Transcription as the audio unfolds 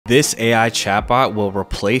This AI chatbot will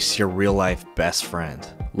replace your real-life best friend.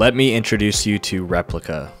 Let me introduce you to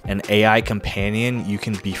Replika, an AI companion you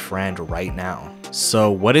can befriend right now.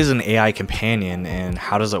 So what is an AI companion and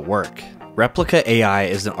how does it work? Replika AI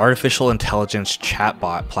is an artificial intelligence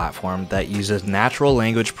chatbot platform that uses natural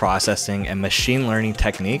language processing and machine learning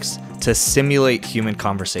techniques to simulate human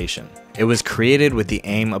conversation. It was created with the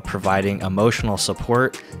aim of providing emotional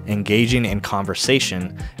support, engaging in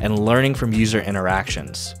conversation, and learning from user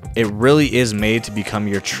interactions. It really is made to become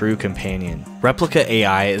your true companion. Replika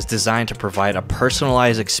AI is designed to provide a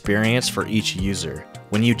personalized experience for each user.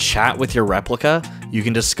 When you chat with your Replika, you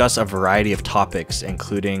can discuss a variety of topics,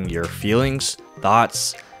 including your feelings,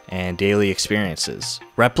 thoughts, and daily experiences.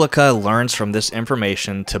 Replika learns from this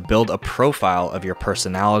information to build a profile of your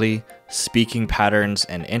personality, speaking patterns,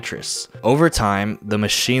 and interests. Over time, the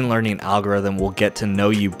machine learning algorithm will get to know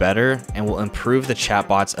you better and will improve the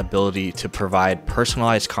chatbot's ability to provide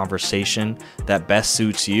personalized conversation that best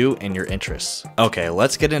suits you and your interests. Okay,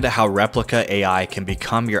 let's get into how Replika AI can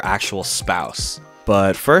become your actual spouse.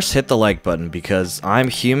 But first, hit the like button because I'm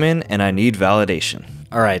human and I need validation.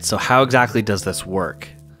 Alright, so how exactly does this work?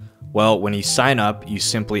 Well, when you sign up, you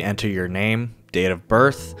simply enter your name, date of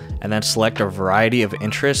birth, and then select a variety of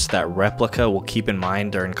interests that Replika will keep in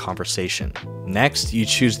mind during conversation. Next, you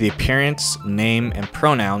choose the appearance, name, and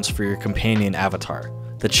pronouns for your companion avatar.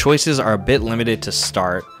 The choices are a bit limited to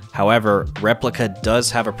start. However, Replika does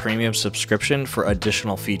have a premium subscription for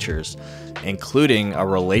additional features, including a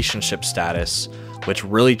relationship status, which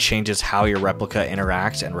really changes how your Replika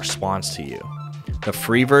interacts and responds to you. The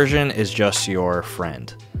free version is just your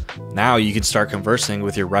friend. Now you can start conversing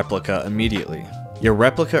with your Replika immediately. Your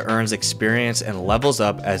Replika earns experience and levels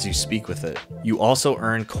up as you speak with it. You also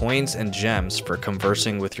earn coins and gems for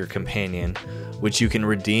conversing with your companion, which you can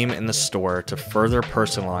redeem in the store to further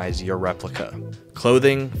personalize your Replika.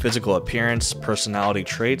 Clothing, physical appearance, personality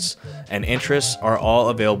traits, and interests are all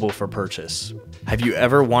available for purchase. Have you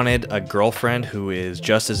ever wanted a girlfriend who is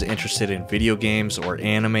just as interested in video games or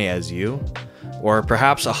anime as you? Or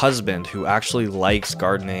perhaps a husband who actually likes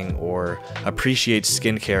gardening or appreciates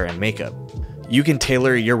skincare and makeup? You can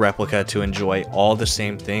tailor your Replika to enjoy all the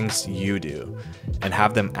same things you do and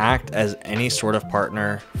have them act as any sort of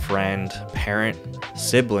partner, friend, parent,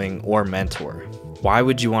 sibling, or mentor. Why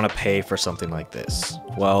would you want to pay for something like this?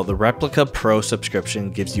 Well, the Replika Pro subscription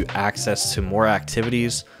gives you access to more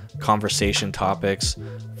activities, conversation topics,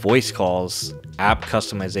 voice calls, app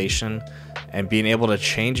customization, and being able to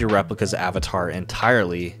change your Replika's avatar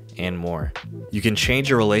entirely and more. You can change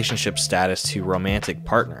your relationship status to romantic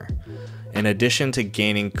partner. In addition to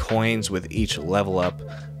gaining coins with each level up,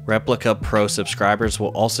 Replika Pro subscribers will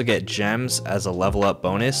also get gems as a level up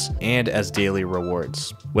bonus and as daily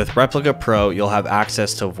rewards. With Replika Pro, you'll have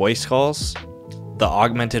access to voice calls, the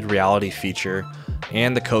augmented reality feature,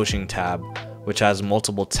 and the coaching tab, which has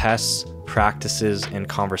multiple tests, practices, and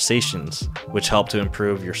conversations, which help to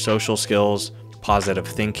improve your social skills, positive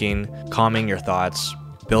thinking, calming your thoughts,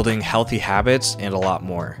 building healthy habits, and a lot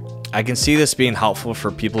more. I can see this being helpful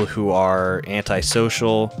for people who are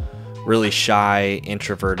antisocial, really shy,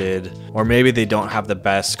 introverted, or maybe they don't have the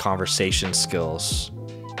best conversation skills.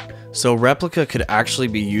 So Replika could actually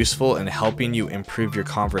be useful in helping you improve your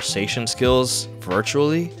conversation skills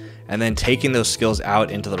virtually, and then taking those skills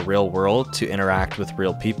out into the real world to interact with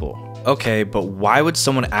real people. Okay, but why would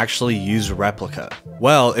someone actually use Replika?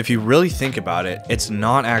 Well, if you really think about it, it's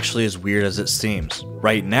not actually as weird as it seems.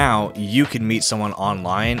 Right now, you can meet someone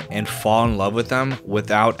online and fall in love with them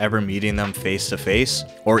without ever meeting them face to face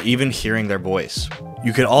or even hearing their voice.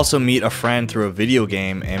 You could also meet a friend through a video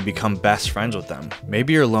game and become best friends with them.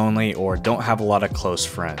 Maybe you're lonely or don't have a lot of close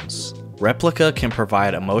friends. Replika can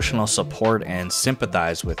provide emotional support and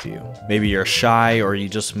sympathize with you. Maybe you're shy or you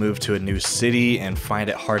just moved to a new city and find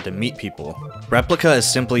it hard to meet people. Replika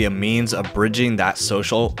is simply a means of bridging that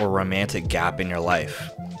social or romantic gap in your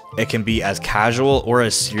life. It can be as casual or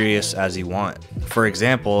as serious as you want. For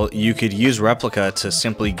example, you could use Replika to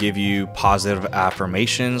simply give you positive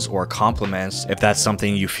affirmations or compliments if that's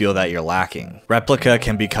something you feel that you're lacking. Replika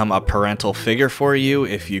can become a parental figure for you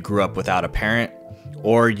if you grew up without a parent,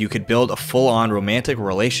 or you could build a full-on romantic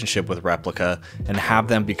relationship with Replika and have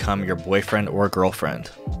them become your boyfriend or girlfriend.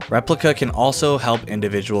 Replika can also help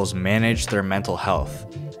individuals manage their mental health.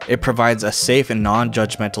 It provides a safe and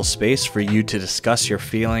non-judgmental space for you to discuss your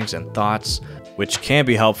feelings and thoughts, which can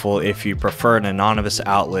be helpful if you prefer an anonymous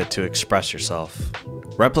outlet to express yourself.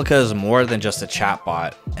 Replika is more than just a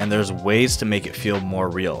chatbot, and there's ways to make it feel more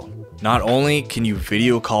real. Not only can you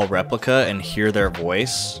video call Replika and hear their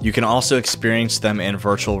voice, you can also experience them in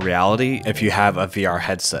virtual reality if you have a VR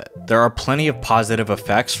headset. There are plenty of positive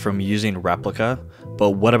effects from using Replika,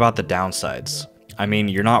 but what about the downsides? I mean,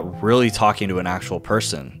 you're not really talking to an actual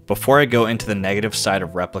person. Before I go into the negative side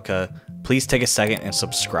of Replika, please take a second and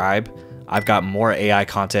subscribe. I've got more AI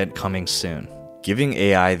content coming soon. Giving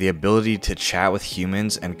AI the ability to chat with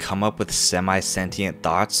humans and come up with semi-sentient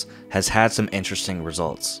thoughts has had some interesting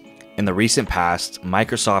results. In the recent past,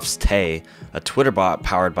 Microsoft's Tay, a Twitter bot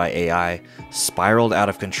powered by AI, spiraled out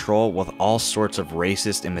of control with all sorts of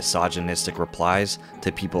racist and misogynistic replies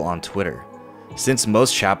to people on Twitter. Since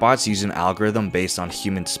most chatbots use an algorithm based on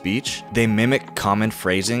human speech, they mimic common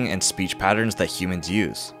phrasing and speech patterns that humans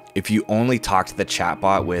use. If you only talk to the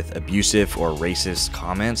chatbot with abusive or racist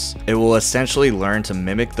comments, it will essentially learn to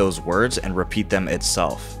mimic those words and repeat them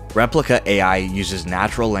itself. Replika AI uses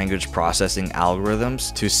natural language processing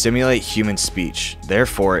algorithms to simulate human speech,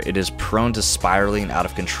 therefore it is prone to spiraling out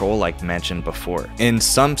of control like mentioned before. In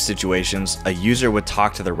some situations, a user would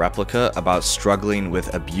talk to the Replika about struggling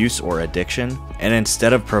with abuse or addiction, and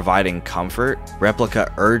instead of providing comfort,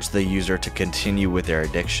 Replika urged the user to continue with their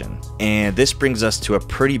addiction. And this brings us to a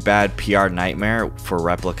pretty bad PR nightmare for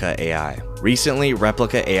Replika AI. Recently,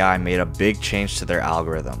 Replika AI made a big change to their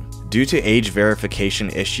algorithm. Due to age verification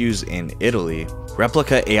issues in Italy,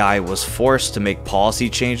 Replika AI was forced to make policy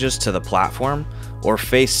changes to the platform or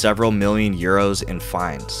face several million euros in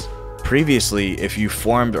fines. Previously, if you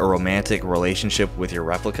formed a romantic relationship with your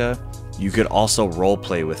Replika, you could also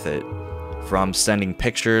roleplay with it, from sending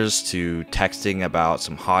pictures to texting about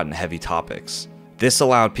some hot and heavy topics. This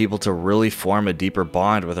allowed people to really form a deeper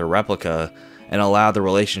bond with their Replika and allow the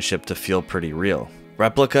relationship to feel pretty real.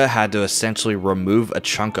 Replika had to essentially remove a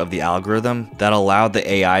chunk of the algorithm that allowed the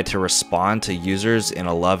AI to respond to users in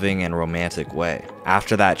a loving and romantic way.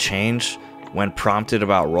 After that change, when prompted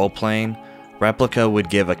about role-playing, Replika would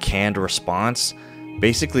give a canned response,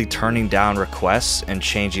 basically turning down requests and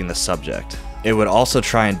changing the subject. It would also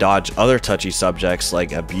try and dodge other touchy subjects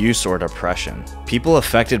like abuse or depression. People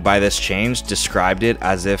affected by this change described it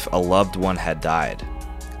as if a loved one had died.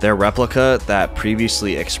 Their Replika that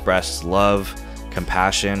previously expressed love,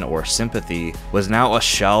 compassion, or sympathy was now a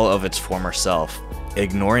shell of its former self,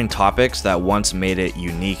 ignoring topics that once made it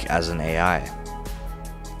unique as an AI.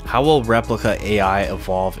 How will Replika AI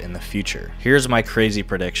evolve in the future? Here's my crazy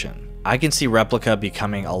prediction. I can see Replika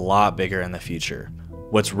becoming a lot bigger in the future.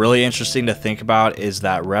 What's really interesting to think about is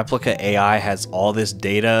that Replika AI has all this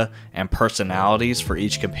data and personalities for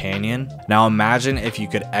each companion. Now imagine if you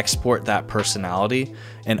could export that personality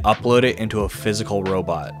and upload it into a physical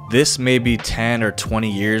robot. This may be 10 or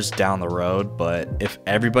 20 years down the road, but if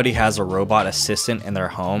everybody has a robot assistant in their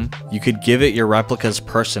home, you could give it your Replika's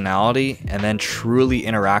personality and then truly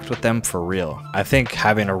interact with them for real. I think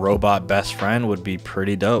having a robot best friend would be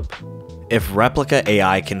pretty dope. If Replika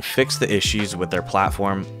AI can fix the issues with their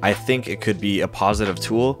platform, I think it could be a positive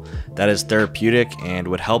tool that is therapeutic and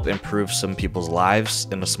would help improve some people's lives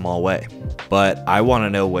in a small way. But I want to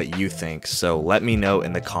know what you think, so let me know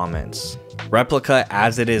in the comments. Replika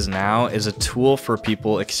as it is now is a tool for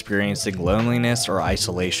people experiencing loneliness or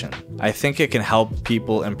isolation. I think it can help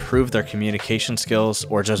people improve their communication skills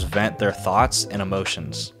or just vent their thoughts and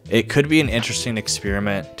emotions. It could be an interesting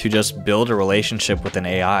experiment to just build a relationship with an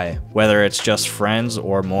AI, whether it's just friends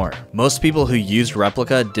or more. Most people who used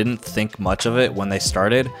Replika didn't think much of it when they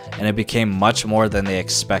started, and it became much more than they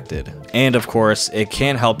expected. And of course, it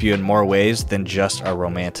can help you in more ways than just a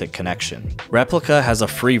romantic connection. Replika has a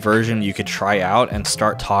free version you could try out and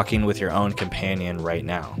start talking with your own companion right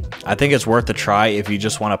now. I think it's worth a try if you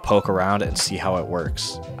just want to poke around and see how it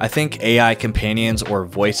works. I think AI companions or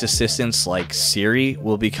voice assistants like Siri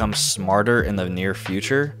will become smarter in the near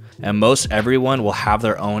future, and most everyone will have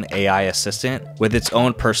their own AI assistant with its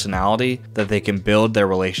own personality that they can build their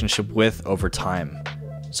relationship with over time.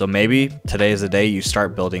 So maybe today is the day you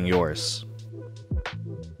start building yours.